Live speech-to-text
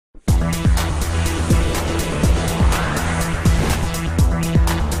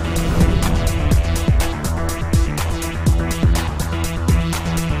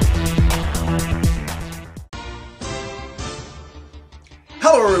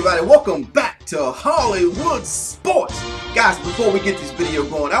everybody? Welcome back to Hollywood Sports. Guys, before we get this video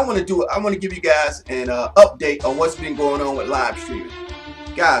going, I want to give you guys an update on what's been going on with live streaming.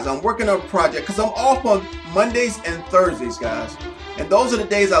 Guys, I'm working on a project because I'm off on Mondays and Thursdays, guys. And those are the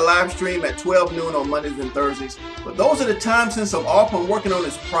days I live stream at 12 noon on Mondays and Thursdays. But those are the times since I'm off, I'm working on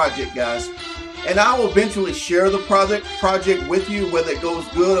this project, guys. And I will eventually share the project with you, whether it goes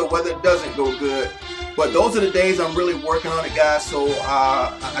good or whether it doesn't go good. But those are the days I'm really working on it, guys. So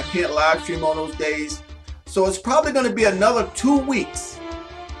I can't live stream on those days. So it's probably going to be another 2 weeks.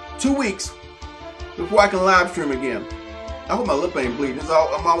 2 weeks before I can live stream again. I hope my lip ain't bleeding.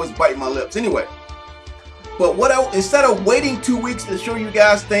 I'm always biting my lips. Anyway. But instead of waiting 2 weeks to show you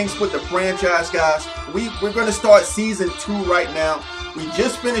guys things with the franchise, guys, we're going to start season 2 right now. We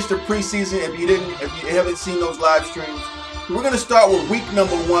just finished the preseason. If you haven't seen those live streams, we're going to start with week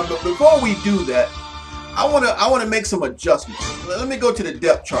number 1. But before we do that, I want to make some adjustments. Let me go to the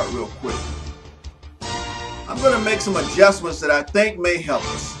depth chart real quick. I'm going to make some adjustments that I think may help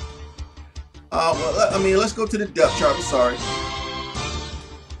us. Let's go to the depth chart. I'm sorry.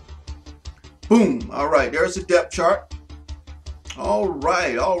 Boom. All right, there's the depth chart. All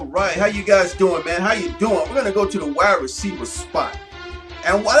right. How you guys doing, man? How you doing? We're going to go to the wide receiver spot.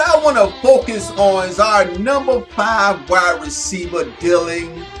 And what I want to focus on is our number 5 wide receiver,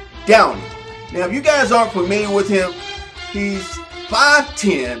 Dillon Downey. Now, if you guys aren't familiar with him, he's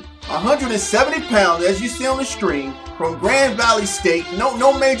 5'10", 170 pounds, as you see on the screen, from Grand Valley State.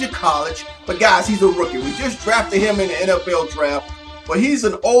 No major college, but guys, he's a rookie. We just drafted him in the NFL draft, but he's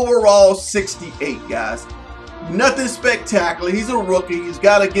an overall 68, guys. Nothing spectacular. He's a rookie. He's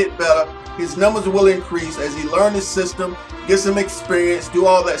got to get better. His numbers will increase as he learns the system, get some experience, do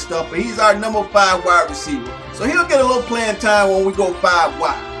all that stuff. But he's our number 5 wide receiver, so he'll get a little playing time when we go 5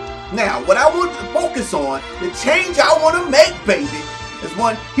 wide. Now, what I want to focus on, the change I want to make, baby, is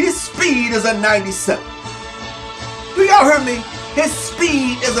one, his speed is a 97. Do y'all hear me? His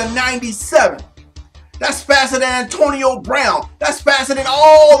speed is a 97. That's faster than Antonio Brown. That's faster than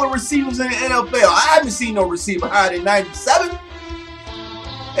all the receivers in the NFL. I haven't seen no receiver higher than 97.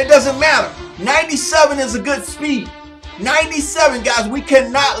 It doesn't matter. 97 is a good speed. 97, guys, we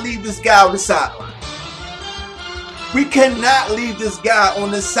cannot leave this guy on the sideline. We cannot leave this guy on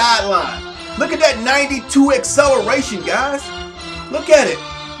the sideline. Look at that 92 acceleration, guys. Look at it.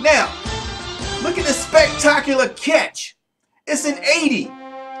 Now, look at the spectacular catch. It's an 80.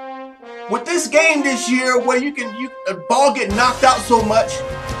 With this game this year where a ball get knocked out so much,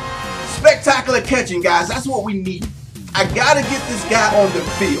 spectacular catching, guys, that's what we need. I got to get this guy on the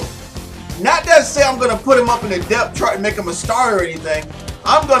field. Not that to say I'm going to put him up in the depth chart and make him a starter or anything.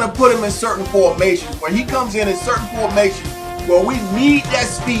 I'm going to put him in certain formations where he comes in certain formations where we need that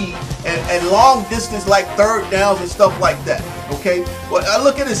speed and long distance like third downs and stuff like that. Okay? Well,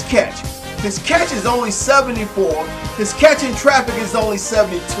 look at his catch. His catch is only 74. His catch in traffic is only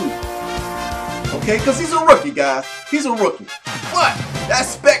 72. Okay? Because he's a rookie, guys. He's a rookie. But that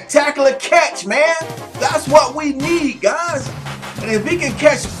spectacular catch, man, that's what we need, guys. And if he can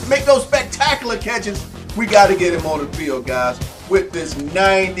make those spectacular catches, we got to get him on the field, guys. With this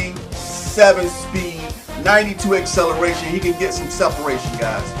 97 speed, 92 acceleration, he can get some separation,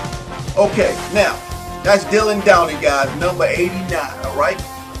 guys. Okay, now, that's Dillon Downey, guys, number 89, all right?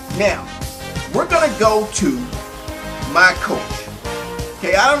 Now, we're going to go to my coach.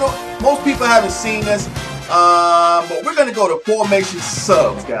 Okay, I don't know, most people haven't seen this, but we're going to go to formation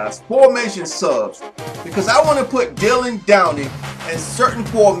subs, guys. Formation subs. Because I want to put Dillon Downey in certain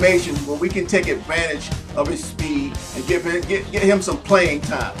formations where we can take advantage of his speed and get him some playing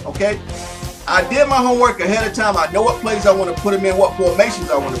time, okay? I did my homework ahead of time. I know what plays I want to put him in, what formations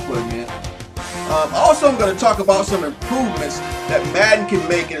I want to put him in. Also, I'm going to talk about some improvements that Madden can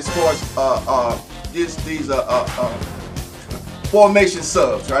make as far as these formation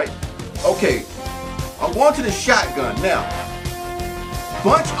subs, right? Okay, I'm going to the shotgun now.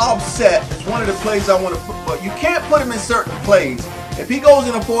 Bunch offset is one of the plays I want to put, but you can't put him in certain plays. If he goes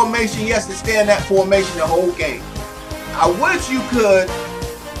in a formation, he has to stay in that formation the whole game. I wish you could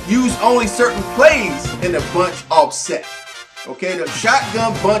use only certain plays in the bunch offset. Okay, the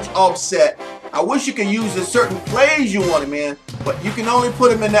shotgun bunch offset. I wish you could use the certain plays you want him in, but you can only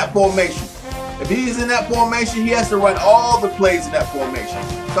put him in that formation. If he's in that formation, he has to run all the plays in that formation.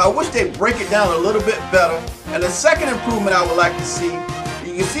 So I wish they'd break it down a little bit better. And the second improvement I would like to see,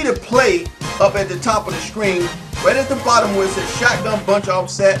 you can see the play up at the top of the screen, right at the bottom where it says shotgun bunch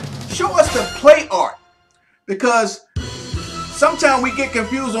offset. Show us the play art, because sometimes we get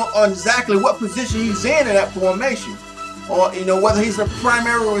confused on exactly what position he's in that formation. or whether he's a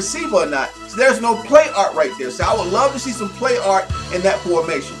primary receiver or not. So there's no play art right there. So I would love to see some play art in that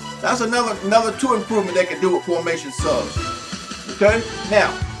formation. That's another 2 improvement they can do with formation subs. Okay,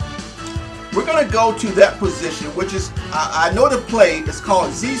 now we're gonna go to that position, which is I know the play is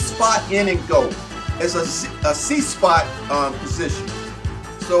called Z spot in and go. It's a C spot position.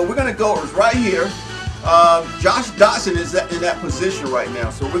 So we're gonna go right here. Josh Dotson is in that position right now.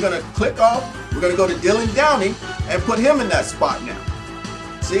 So we're gonna click off. We're gonna go to Dillon Downey and put him in that spot now.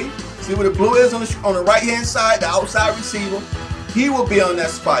 See where the blue is on the right hand side, the outside receiver. He will be on that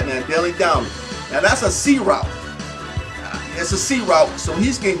spot now, Dillon Downey. Now that's a C route. It's a C route, so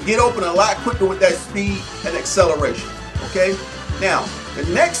he's going to get open a lot quicker with that speed and acceleration. Okay. Now the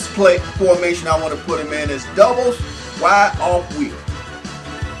next play formation I want to put him in is doubles wide off weak.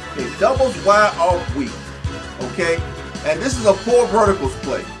 Okay, doubles wide off weak. Okay, and this is a 4 verticals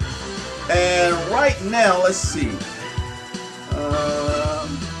play. And right now, let's see.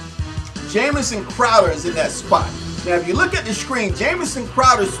 Jamison Crowder is in that spot. Now, if you look at the screen, Jamison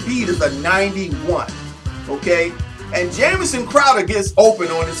Crowder's speed is a 91. Okay, and Jamison Crowder gets open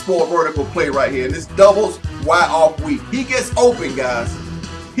on this 4 vertical play right here. And this doubles wide off weak. He gets open, guys.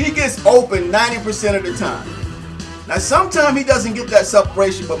 He gets open 90% of the time. Now, sometimes he doesn't get that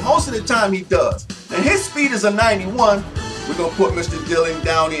separation, but most of the time he does. And his speed is a 91. We're going to put Mr. Dillon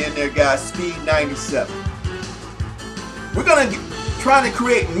Downey in there, guys. Speed 97. We're going to try to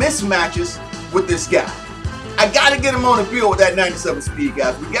create mismatches with this guy. I got to get him on the field with that 97 speed,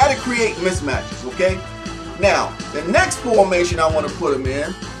 guys. We got to create mismatches, okay? Now, the next formation I want to put him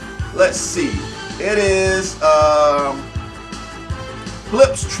in, let's see. It is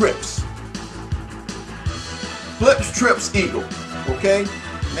flips, trips. Flips, trips, eagle. Okay?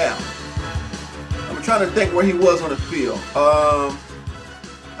 Now, I'm trying to think where he was on the field.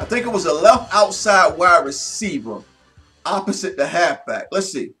 I think it was a left outside wide receiver opposite the halfback.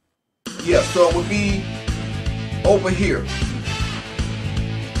 Let's see. Yeah, so it would be over here.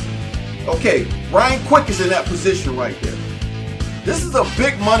 Okay, Brian Quick is in that position right there. This is a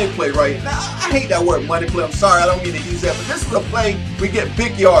big money play right here. Now, I hate that word money play. I'm sorry, I don't mean to use that, but this is a play we get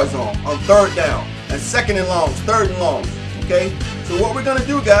big yards on 3rd down and 2nd and longs, 3rd and longs. Okay, so what we're gonna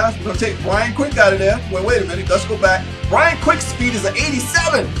do, guys, we're gonna take Brian Quick out of there. Wait a minute, let's go back. Brian Quick's speed is an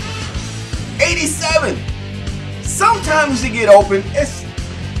 87. 87. Sometimes you get open.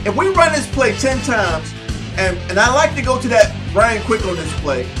 If we run this play 10 times, and I like to go to that Brian Quick on this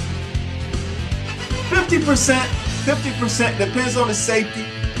play, 50% depends on the safety,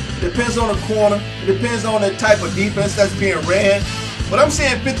 depends on the corner, it depends on the type of defense that's being ran. But I'm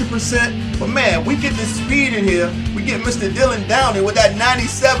saying 50%. But man, we get this speed in here. We get Mr. Dillon Downey with that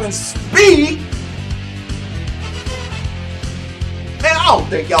 97 speed. Man, I don't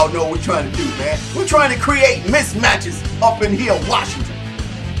think y'all know what we're trying to do, man. We're trying to create mismatches up in here in Washington.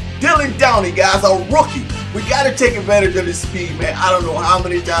 Dillon Downey, guys, a rookie. We got to take advantage of this speed, man. I don't know how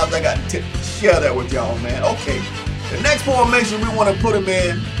many times I got to share that with y'all, man. Okay, the next formation we want to put him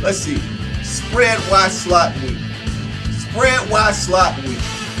in, let's see, spread wide slot weak. Spread wide slot weak.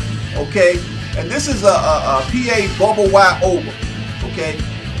 Okay, and this is a PA bubble wide over. Okay,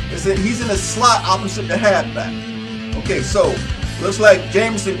 he's in the slot opposite the halfback. Okay, so looks like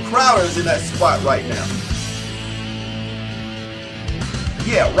Jamison Crowder is in that spot right now.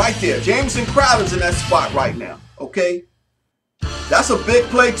 Yeah, right there. Jamison Crowder's in that spot right now. Okay, that's a big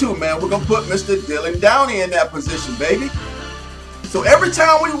play too, man. We're gonna put Mr. Dillon Downey in that position, baby. So every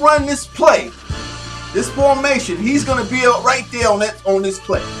time we run this play, this formation, he's gonna be right there on this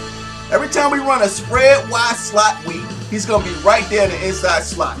play. Every time we run a spread wide slot weak, he's gonna be right there in the inside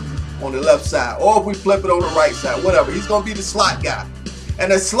slot on the left side, or if we flip it on the right side, whatever. He's gonna be the slot guy,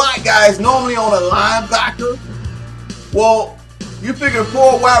 and the slot guy is normally on a linebacker. Well, you figure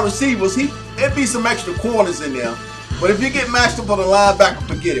 4 wide receivers, it'd be some extra corners in there. But if you get matched up on the linebacker,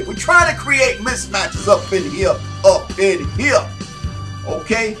 forget it. We're trying to create mismatches up in here,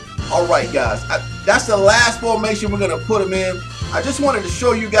 Okay? All right, guys. That's the last formation we're going to put him in. I just wanted to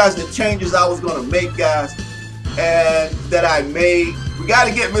show you guys the changes I was going to make, guys, and that I made. We got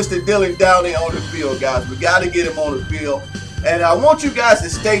to get Mr. Dillon Downey on the field, guys. We got to get him on the field. And I want you guys to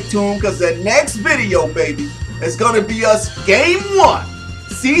stay tuned because the next video, baby, is going to be us Game 1,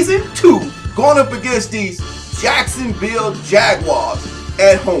 Season 2, going up against these Jacksonville Jaguars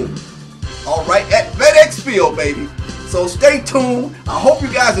at home. All right, at FedEx Field, baby. So stay tuned. I hope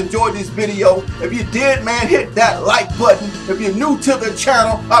you guys enjoyed this video. If you did, man, hit that like button. If you're new to the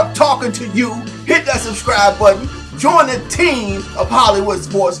channel, I'm talking to you. Hit that subscribe button. Join the team of Hollywood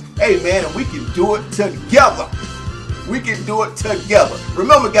Sports. Hey, man, and we can do it together. We can do it together.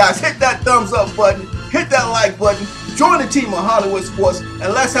 Remember, guys, hit that thumbs up button. Hit that like button. Join the team on Hollywood Sports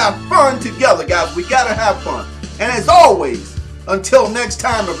and let's have fun together, guys. We gotta have fun. And as always, until next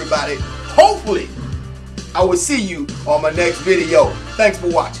time, everybody, hopefully I will see you on my next video. Thanks for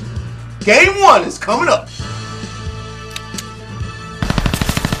watching. Game 1 is coming up.